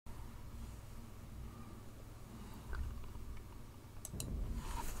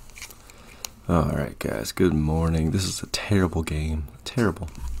Alright guys, good morning. This is a terrible game. Terrible.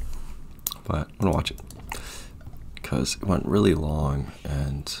 But I'm gonna watch it. Because it went really long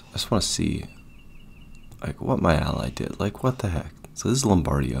and I just wanna see like what my ally did. Like what the heck? So this is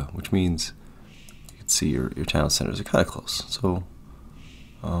Lombardia, which means you can see your town centers are kinda close. So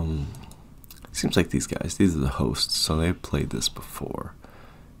it seems like these are the hosts, so they've played this before.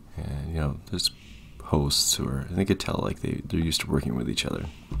 And you know, there's hosts who are, they could tell like they're used to working with each other.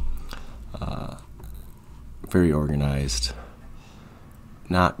 Very organized.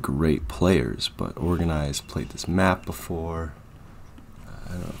 Not great players, but organized. Played this map before.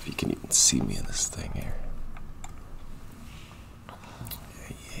 I don't know if you can even see me in this thing here.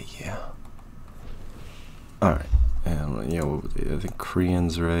 Yeah. Alright. And yeah, what were they? I think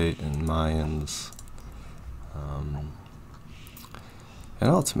Koreans, right? And Mayans. And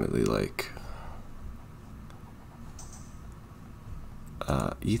ultimately, like,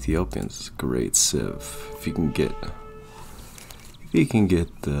 Ethiopians is a great civ. If you can get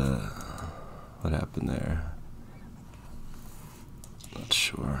the, what happened there? Not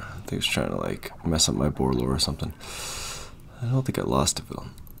sure. I think it's trying to like mess up my board lore or something. I don't think I lost a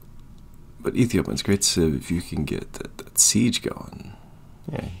villain. But Ethiopian's great civ if you can get that siege going.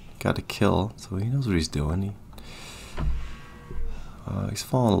 Yeah, got to kill, so he knows what he's doing. He's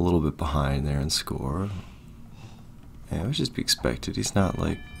falling a little bit behind there in score. Yeah, it would just be expected. He's not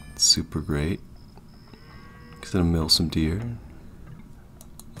like super great. He's gonna mill some deer.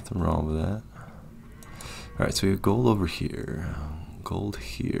 Nothing wrong with that. Alright, so we have gold over here. Gold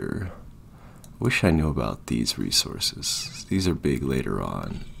here. Wish I knew about these resources. These are big later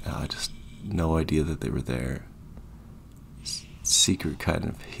on. Just no idea that they were there. Secret kind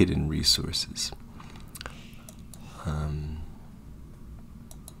of hidden resources.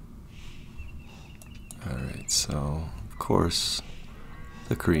 Alright, so of course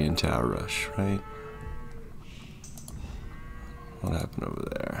the Korean Tower Rush, right? What happened over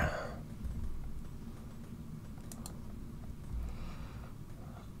there?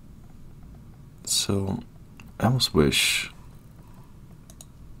 So I almost wish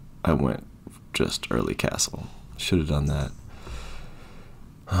I went just early castle. Should have done that.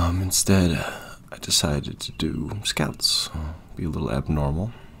 Instead, I decided to do scouts. Be a little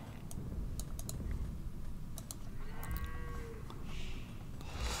abnormal.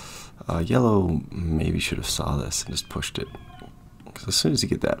 Yellow maybe should have saw this and just pushed it. Because as soon as you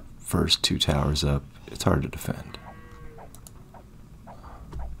get that first two towers up, it's hard to defend.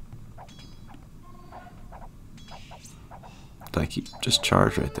 Like, just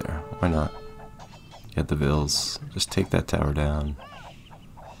charge right there. Why not? You had the vills. Just take that tower down.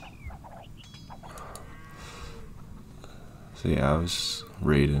 So yeah, I was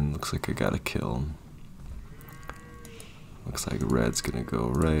raiding. Looks like I got a kill. Looks like red's gonna go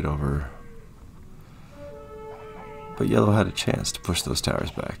right over. But yellow had a chance to push those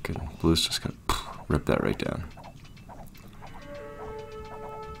towers back, and blue's just gonna rip that right down.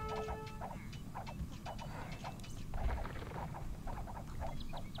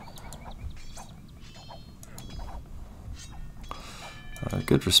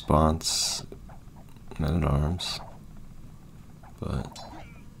 Good response, men at arms, but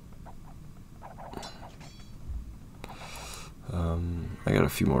I got a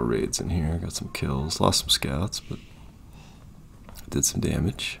few more raids in here. Got some kills, lost some scouts, but did some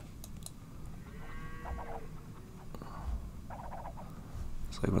damage.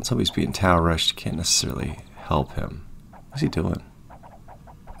 It's like when somebody's being tower rushed, you can't necessarily help him. What's he doing?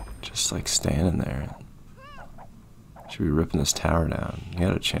 Just like standing there. Should be ripping this tower down. He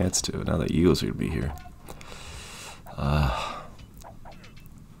had a chance to. Now the eagles are gonna be here. Yeah.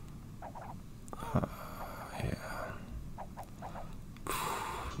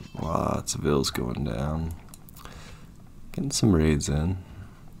 Lots of vills going down. Getting some raids in.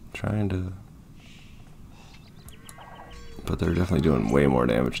 Trying to. But they're definitely doing way more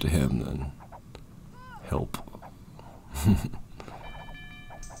damage to him than help.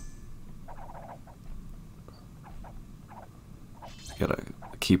 Gotta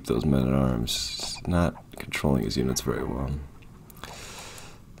keep those men at arms. Not controlling his units very well.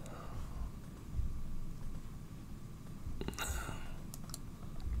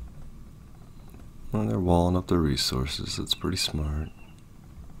 Well, they're walling up their resources. That's pretty smart.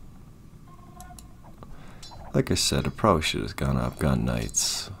 Like I said, I probably should have gone up, got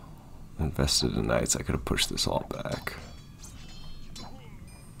knights, invested in knights. I could have pushed this all back.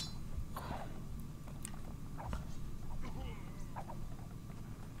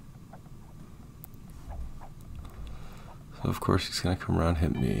 So of course he's gonna come around and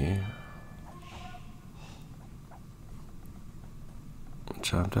hit me.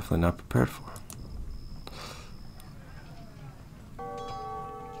 which I'm definitely not prepared for.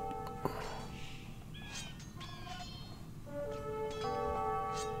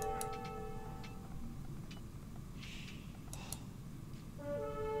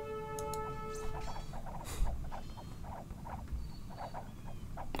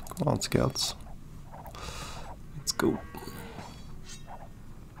 Come on, scouts. Let's go.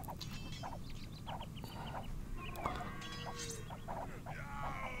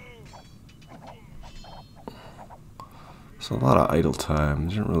 So a lot of idle time.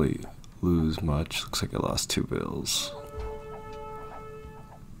 Didn't really lose much. Looks like I lost 2 bills.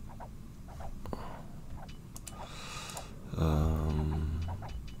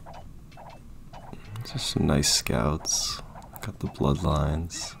 Just some nice scouts. Got the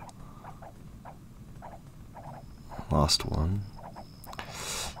bloodlines. Lost one.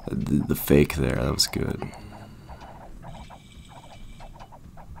 The fake there, that was good.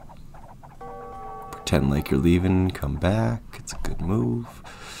 Pretend like you're leaving, come back. It's a good move.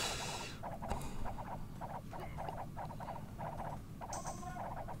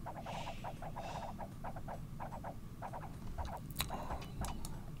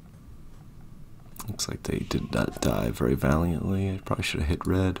 Looks like they did not die very valiantly. I probably should have hit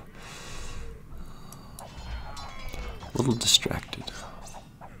red. A little distracted.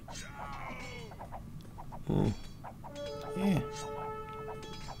 Yeah.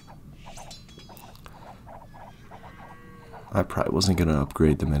 I probably wasn't going to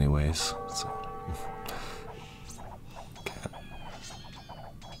upgrade them anyways. So. Okay.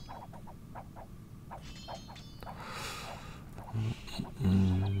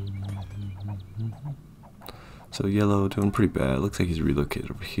 So yellow doing pretty bad. Looks like he's relocated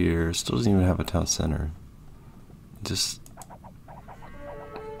over here. Still doesn't even have a town center. Just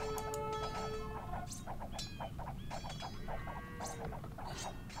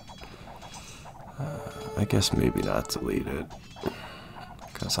I guess maybe not delete it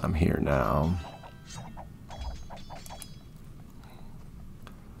because I'm here now.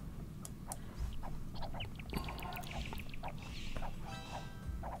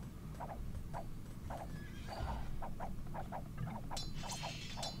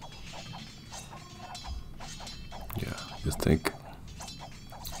 Yeah, you think.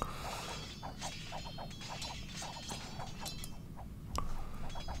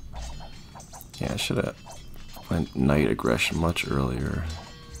 Yeah, I should have went knight aggression much earlier.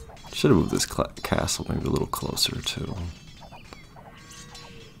 Should have moved this castle maybe a little closer too.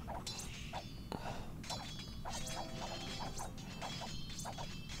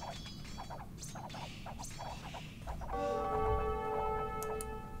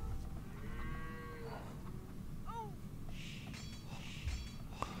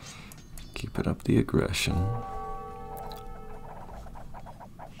 Keeping up the aggression.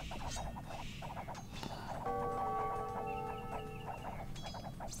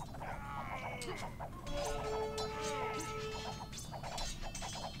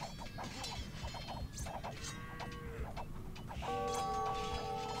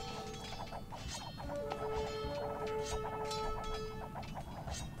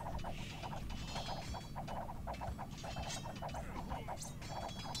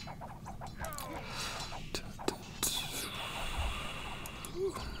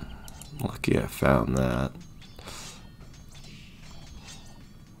 Lucky I found that.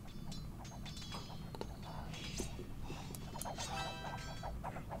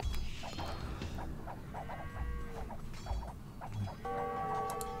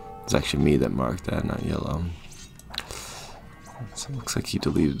 It's actually me that marked that, not yellow. So it looks like he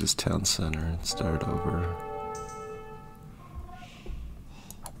deleted his town center and started over.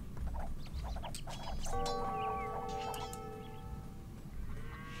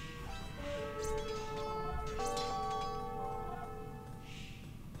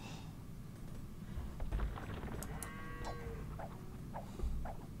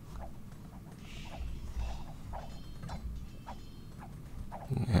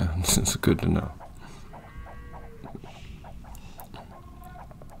 Yeah, this is good to know.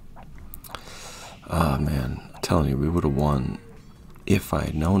 Ah, man, I'm telling you, we would have won if I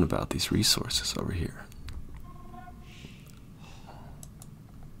had known about these resources over here.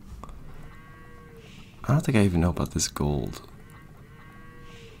 I don't think I even know about this gold.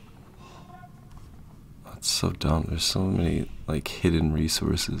 That's so dumb. There's so many, like, hidden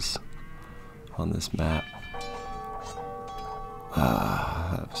resources on this map.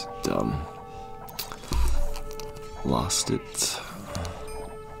 Ah, that was dumb. Lost it.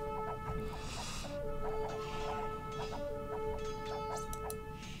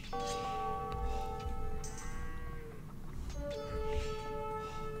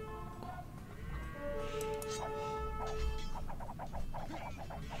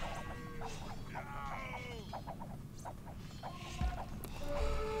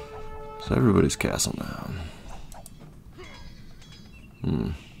 So everybody's castle now.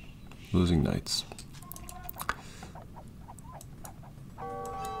 Losing knights.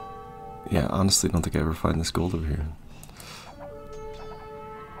 Yeah, honestly, I don't think I ever find this gold over here.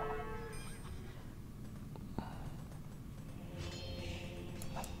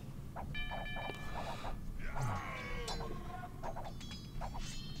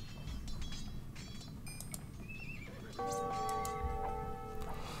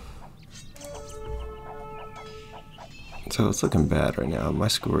 So it's looking bad right now. My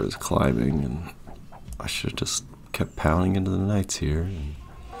score is climbing, and I should have just kept pounding into the knights here and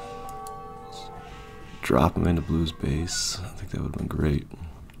drop them into Blue's base. I think that would have been great.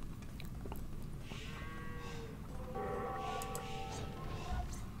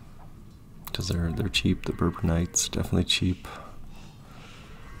 Because they're cheap. The Berber Knights, definitely cheap.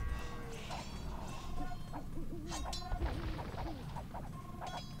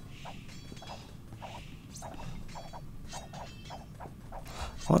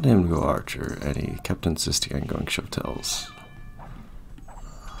 I wanted him to go archer, and he kept insisting on going Choctails.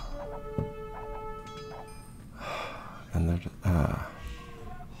 And they're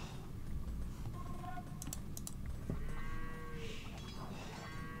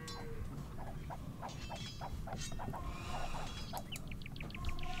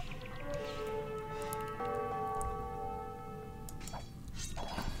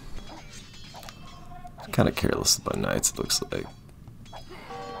kind of careless about knights, it looks like.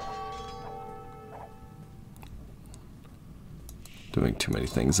 Doing too many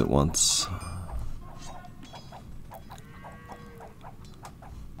things at once.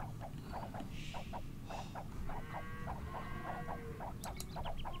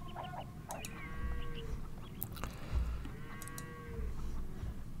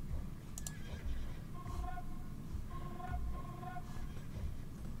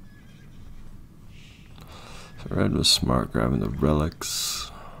 So Red was smart grabbing the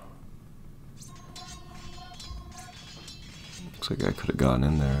relics. Looks like I could have gone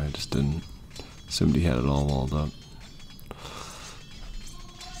in there, I just didn't. Assumed he had it all walled up.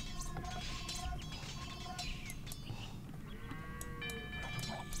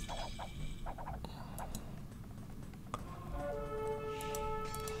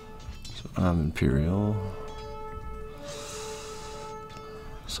 So I'm Imperial.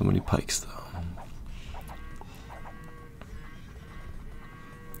 So many pikes though.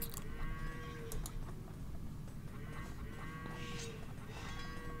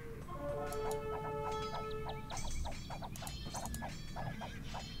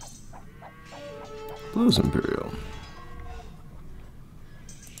 Blue's Imperial.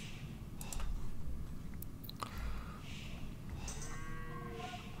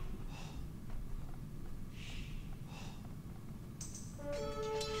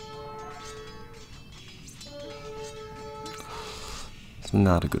 It's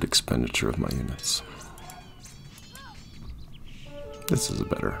not a good expenditure of my units. This is a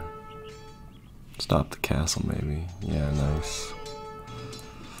better. Stop the castle, maybe. Yeah, nice.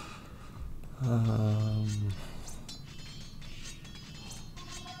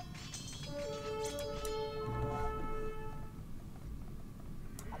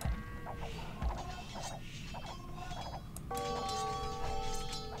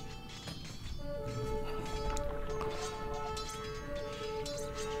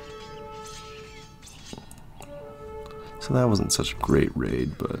 So that wasn't such a great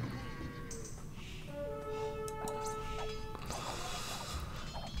raid, but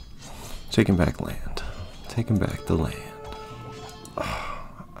taking back land. Taking back the land. Oh,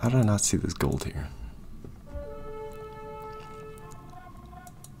 how did I not see this gold here?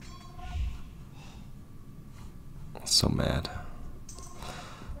 So mad.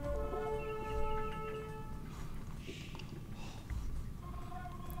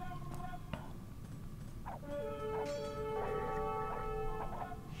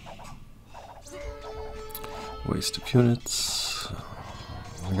 Waste of units.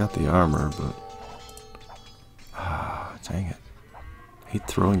 I got the armor, but dang it. I hate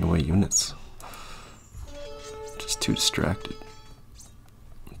throwing away units. Just too distracted.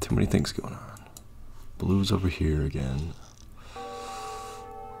 Too many things going on. Blue's over here again.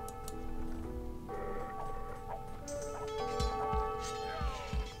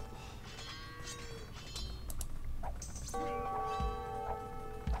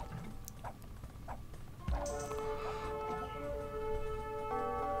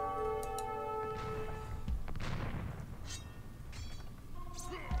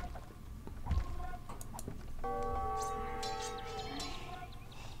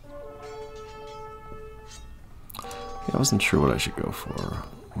 I wasn't sure what I should go for.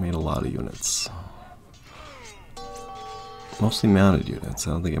 I made a lot of units. Mostly mounted units.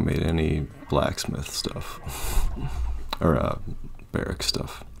 I don't think I made any blacksmith stuff. Or barrack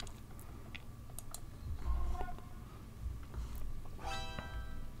stuff.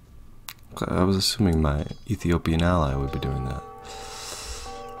 I was assuming my Ethiopian ally would be doing that.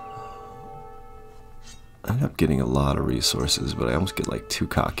 I end up getting a lot of resources, but I almost get like too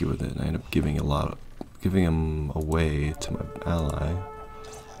cocky with it. I end up giving them away to my ally.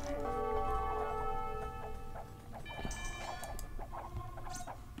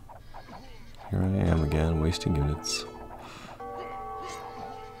 Here I am again, wasting units.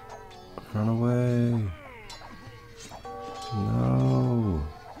 Run away! No!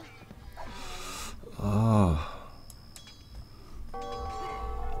 Oh.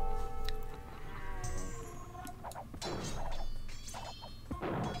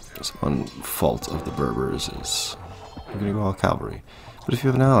 Just one fault of the Berbers is you're gonna go all cavalry. But if you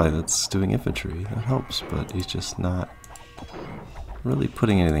have an ally that's doing infantry, that helps, but he's just not really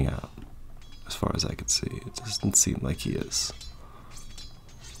putting anything out. As far as I could see, it doesn't seem like he is.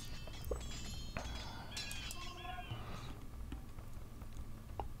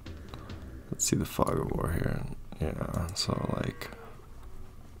 Let's see the fog of war here. Yeah, so like,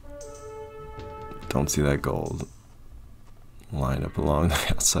 don't see that gold lined up along the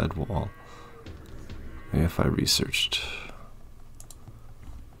outside wall. Maybe if I researched,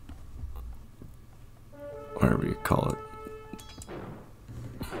 whatever you call it.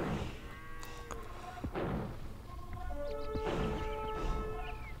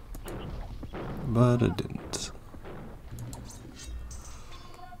 But I didn't.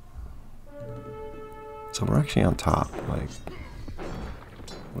 So we're actually on top. Like,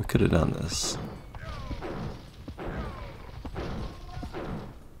 we could have done this.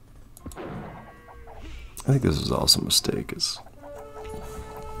 I think this was also a mistake.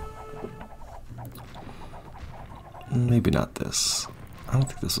 Maybe not this. I don't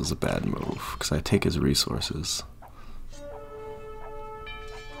think this was a bad move, because I take his resources.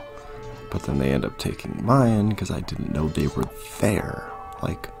 But then they end up taking mine because I didn't know they were there.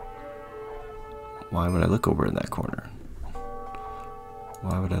 Like, why would I look over in that corner?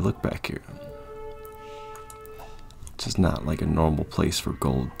 Why would I look back here? It's just not like a normal place for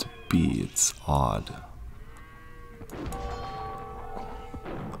gold to be. It's odd.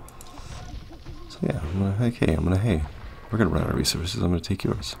 So yeah, hey, we're gonna run out of resources. I'm gonna take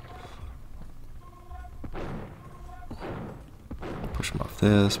yours. Push him off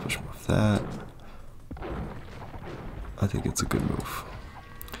this, push him off that. I think it's a good move.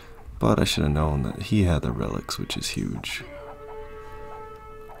 But I should have known that he had the relics, which is huge.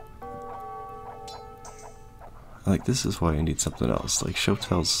 Like, this is why you need something else. Like, show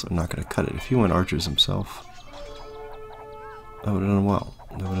tells are not going to cut it. If he went archers himself, that would have done well.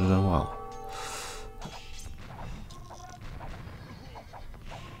 That would have done well.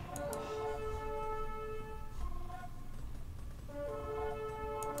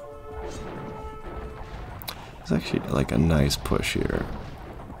 It's actually like a nice push here.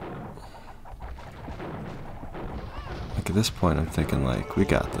 Like, at this point I'm thinking like, we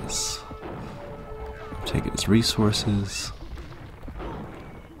got this. I'm taking his resources.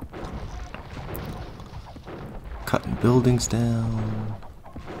 Cutting buildings down.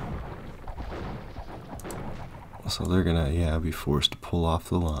 So they're gonna, yeah, be forced to pull off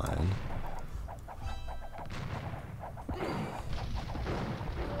the line.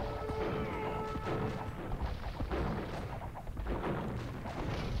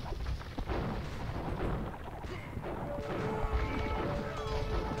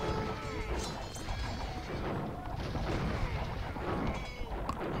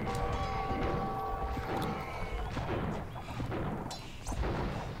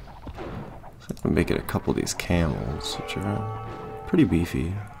 Make it a couple of these camels, which are pretty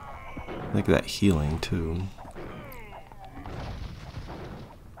beefy. I like that healing too.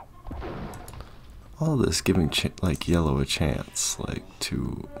 All of this giving like yellow a chance, like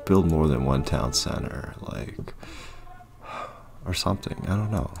to build more than one town center, like, or something. I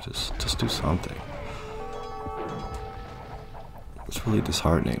don't know. Just do something. It's really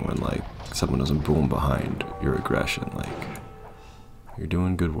disheartening when like someone doesn't boom behind your aggression. Like, you're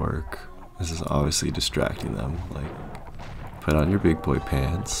doing good work. This is obviously distracting them. Like, put on your big boy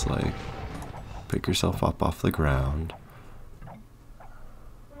pants, like, pick yourself up off the ground.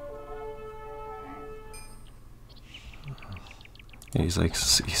 And he's like,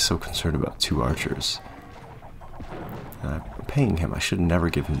 he's so concerned about 2 archers. And I'm paying him. I should never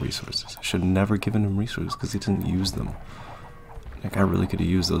give him resources. I should have never given him resources because he didn't use them. Like, I really could have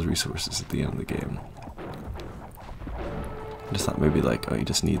used those resources at the end of the game. I just thought maybe like, oh, he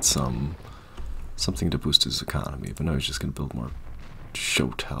just needs something to boost his economy, but no, he's just gonna build more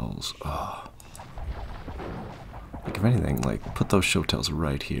showtells. Oh. Like, if anything, like, put those showtells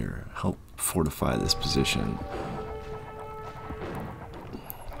right here. Help fortify this position.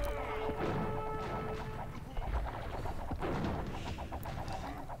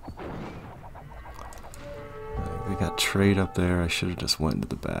 trade up there. I should have just went into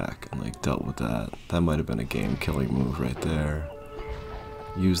the back and like dealt with that. That might have been a game-killing move right there.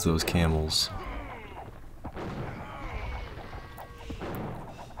 Use those camels.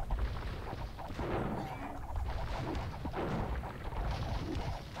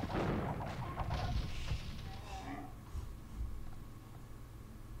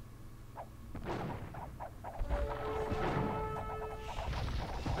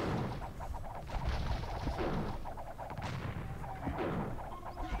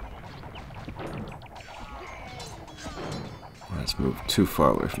 Let's move too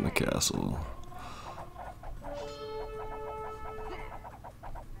far away from the castle.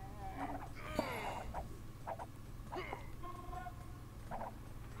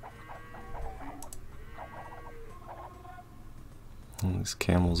 And these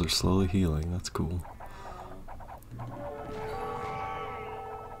camels are slowly healing, that's cool.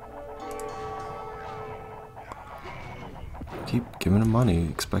 Keep giving him money,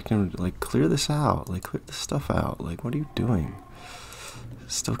 expecting him to like clear this out, like clear this stuff out. Like, what are you doing?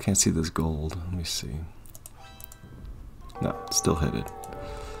 Still can't see this gold. Let me see. No, still hit it.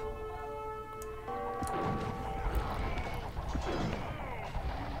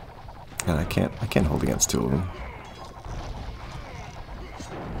 And I can't hold against two of them.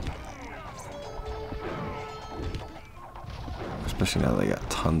 Especially now they got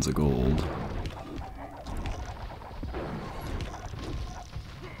tons of gold.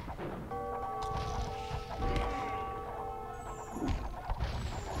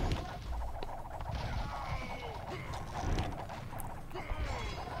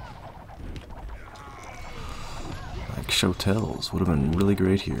 Hotels would have been really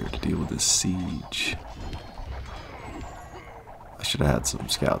great here to deal with this siege. I should have had some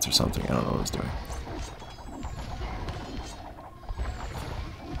scouts or something. I don't know what I was doing.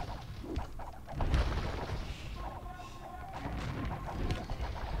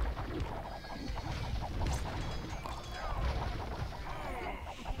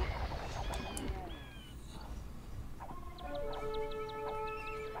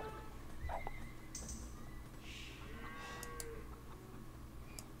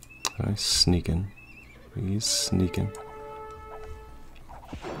 He's sneaking. He's sneaking.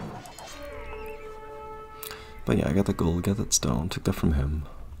 But yeah, I got the gold, got that stone, took that from him.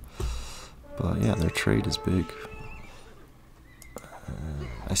 But yeah, their trade is big.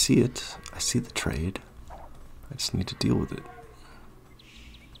 I see it. I see the trade. I just need to deal with it.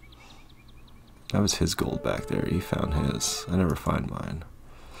 That was his gold back there. He found his. I never find mine.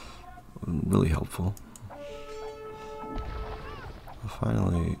 Really helpful.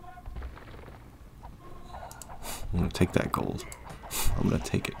 Finally, I'm gonna take that gold. I'm gonna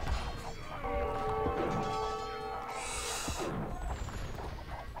take it.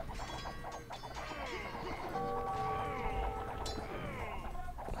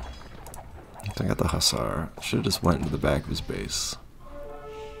 I got the hussar. Should have just went into the back of his base.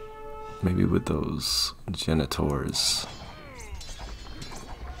 Maybe with those genitors.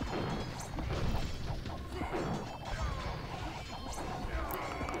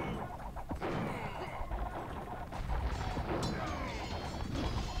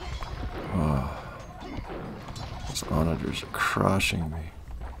 Those onagers are crushing me.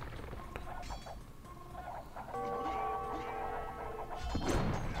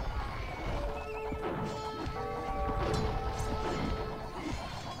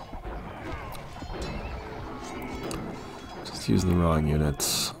 Just using the wrong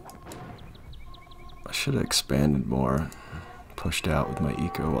units. I should have expanded more. Pushed out with my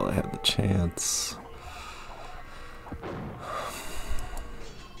eco while I had the chance.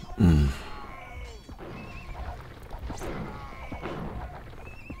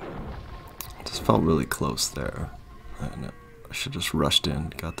 Just felt really close there. And I should have just rushed in,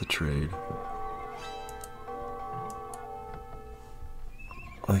 got the trade.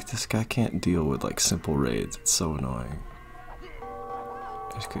 Like, this guy can't deal with like simple raids. It's so annoying.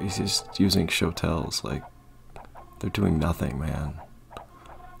 He's just using shotels. Like, they're doing nothing, man.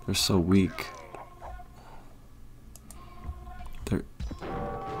 They're so weak.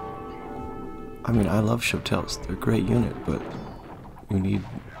 I mean, I love shotels. They're a great unit, but you need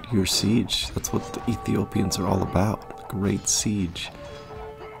your siege. That's what the Ethiopians are all about. Great siege.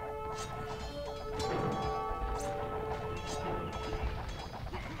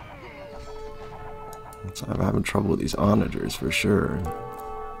 So I'm having trouble with these onagers for sure.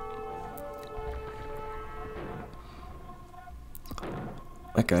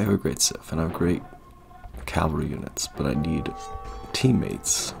 Like, I have a great Sif and I have great cavalry units, but I need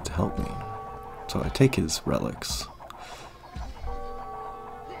teammates to help me. So I take his relics.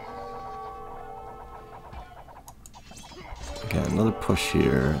 Again, another push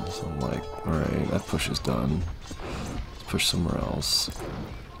here. So I'm like, alright, that push is done. Let's push somewhere else.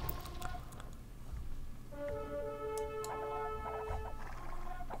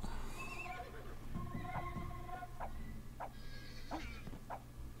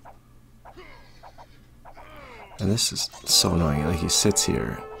 And this is so annoying. Like, he sits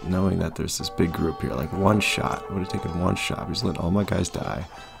here knowing that there's this big group here. Like, one shot. Would have taken one shot. He's letting all my guys die.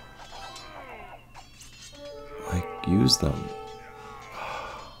 Like, use them.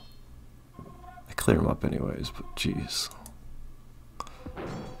 I clear them up anyways, but jeez.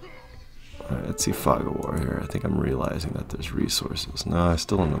 Alright, let's see Fog of War here. I think I'm realizing that there's resources. No, I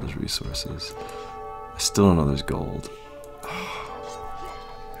still don't know there's resources. I still don't know there's gold.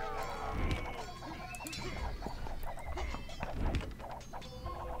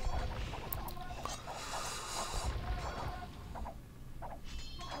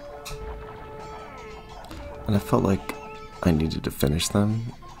 And I felt like I needed to finish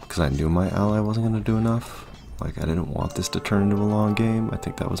them because I knew my ally wasn't going to do enough. Like, I didn't want this to turn into a long game. I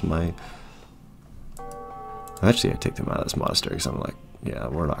think that was my... Eventually I take them out of this monastery because I'm like, yeah,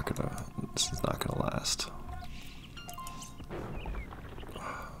 we're not going to... This is not going to last.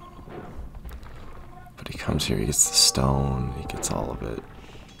 But he comes here, he gets the stone, he gets all of it.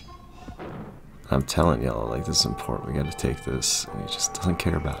 I'm telling y'all, like, this is important, we got to take this, and he just doesn't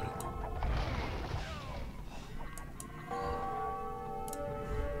care about it.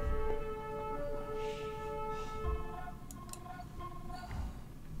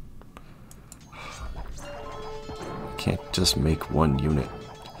 Can't just make one unit.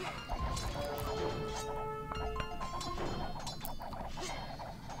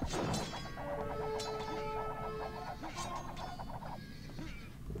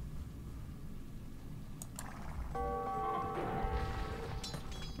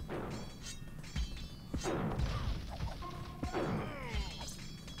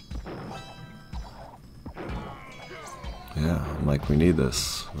 Yeah, I'm like, we need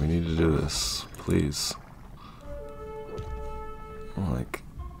this. We need to do this, please. Like,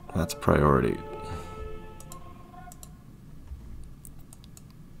 that's priority.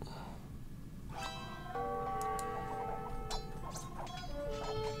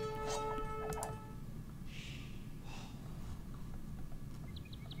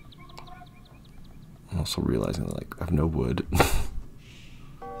 I'm also realizing that, like, I have no wood.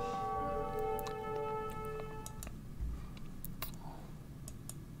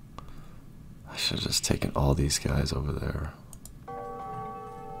 I should have just taken all these guys over there.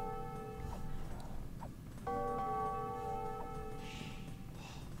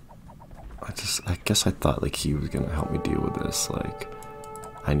 I guess I thought, like, he was gonna help me deal with this. Like,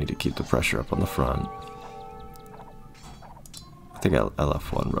 I need to keep the pressure up on the front. I think I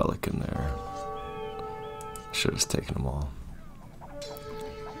left one relic in there. Should have just taken them all.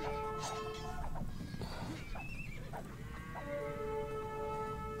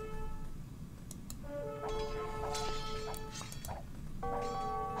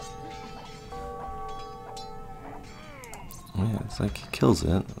 Yeah, it's like he kills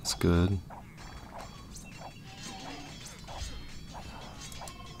it. That's good.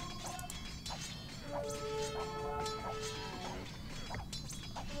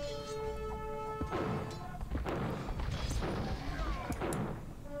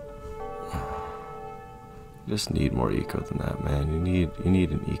 You just need more eco than that, man. You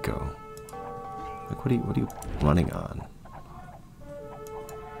need an eco. Like, what are you running on?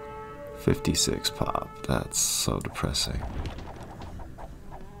 56 pop. That's so depressing.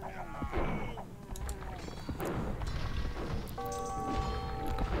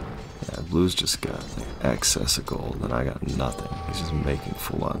 Yeah, Blue's just got like excess of gold, and I got nothing. He's just making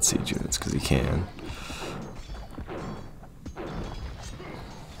full-on siege units because he can.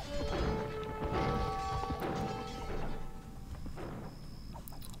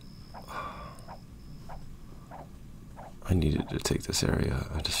 I needed to take this area.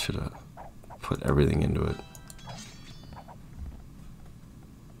 I just should have put everything into it.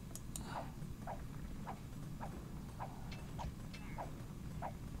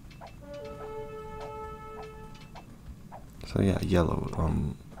 So yeah, yellow,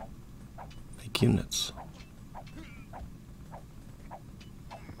 make units.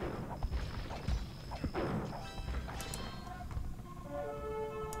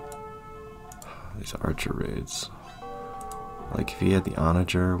 These archer raids. Like, if he had the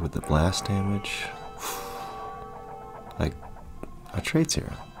onager with the blast damage, like, our trade's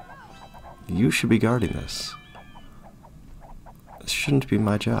here. You should be guarding this. This shouldn't be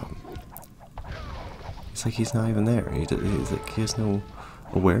my job. It's like he's not even there. He's like, he has no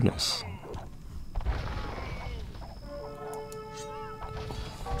awareness.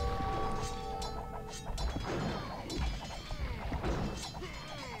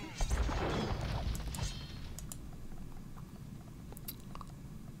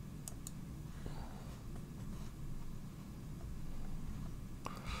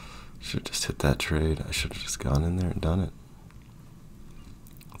 should have just hit that trade. I should have just gone in there and done it.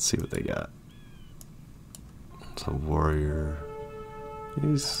 Let's see what they got. It's a warrior.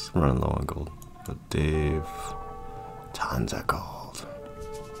 He's running low on gold. But Dave, tons of gold.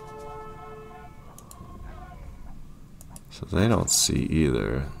 So they don't see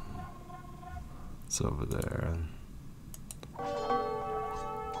either. It's over there.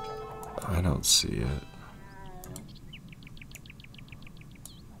 I don't see it.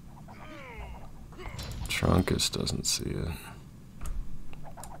 Trunkus doesn't see it.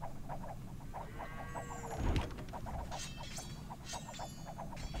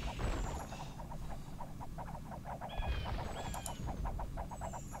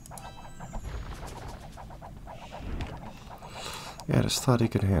 Yeah, I just thought he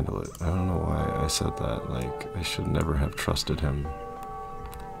could handle it. I don't know why I said that. Like, I should never have trusted him.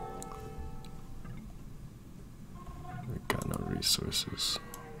 We got no resources.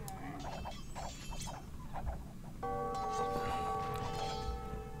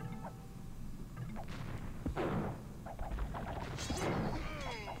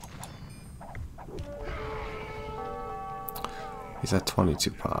 He's at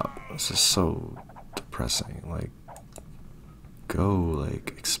 22 pop. This is so depressing. Like, go,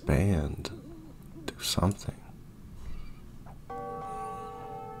 like, expand. Do something. I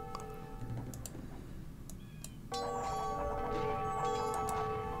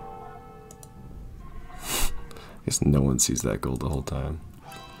guess no one sees that gold the whole time.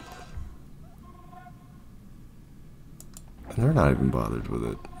 And they're not even bothered with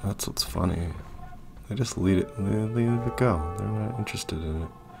it. That's what's funny. They just leave it go. They're not interested in it.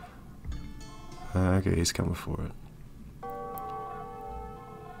 Okay, he's coming for it.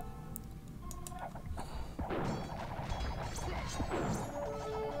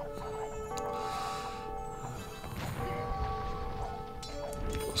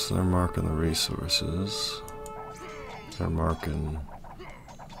 So they're marking the resources. They're marking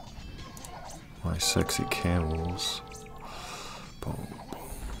my sexy camels. Boom.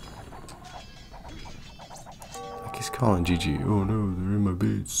 Like he's calling GG. Oh no, they're in my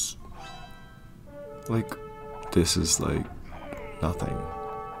base. Like, this is like nothing.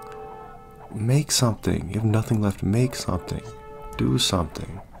 Make something. You have nothing left. Make something. Do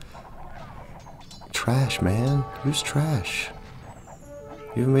something. Trash, man. Who's trash?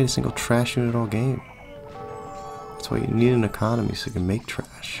 You haven't made a single trash unit all game. That's why you need an economy so you can make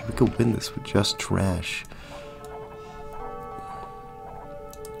trash. We could win this with just trash.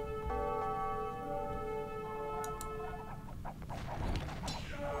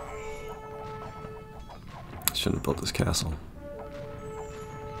 Shouldn't have built this castle.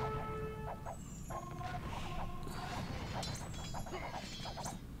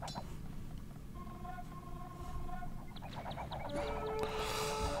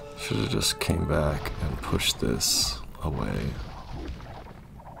 Should have just came back and pushed this away.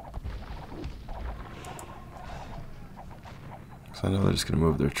 So I know they're just gonna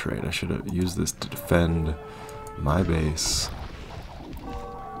move their trade. I should have used this to defend my base.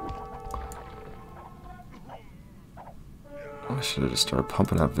 I should have just started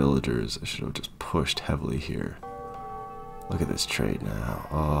pumping out villagers. I should have just pushed heavily here. Look at this trade now.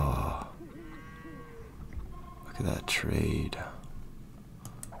 Oh. Look at that trade.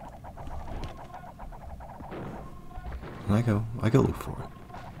 And I go look for it.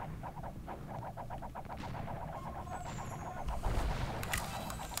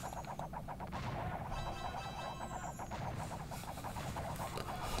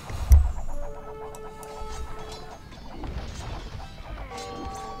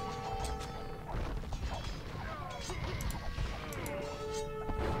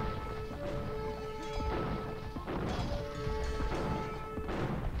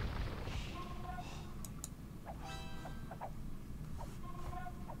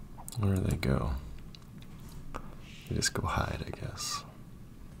 Where do they go? They just go hide, I guess.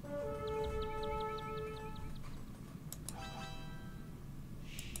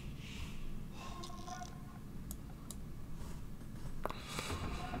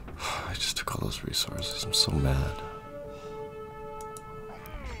 I just took all those resources. I'm so mad.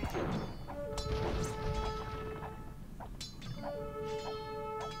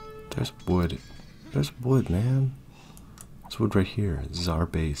 There's wood. There's wood, man. There's wood right here. This is our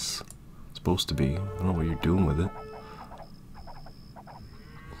base. It's supposed to be. I don't know what you're doing with it.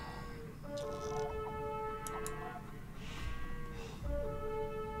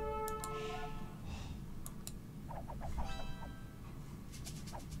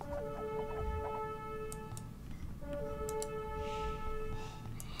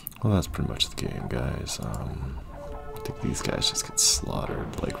 Well, that's pretty much the game, guys. I think Like, these guys just get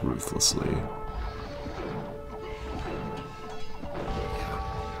slaughtered, like, ruthlessly.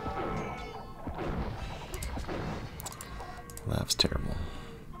 Well, that was terrible.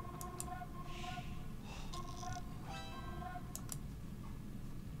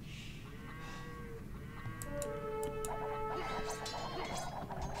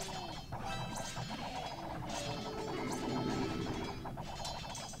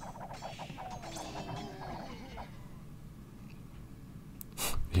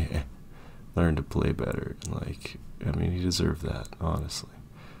 Yeah, learn to play better. Like, I mean, he deserved that, honestly.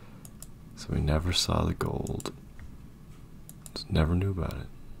 So we never saw the gold. Just never knew about it.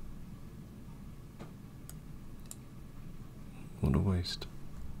 What a waste.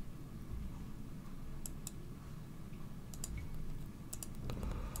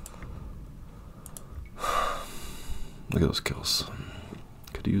 Look at those kills.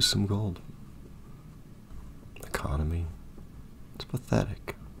 Could use some gold. Economy. It's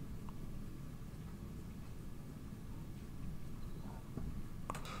pathetic.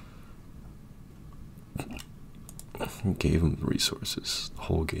 Gave him resources the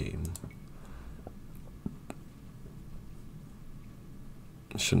whole game.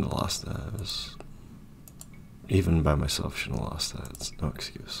 Shouldn't have lost that. Even by myself, shouldn't have lost that. It's no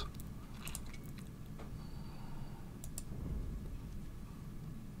excuse.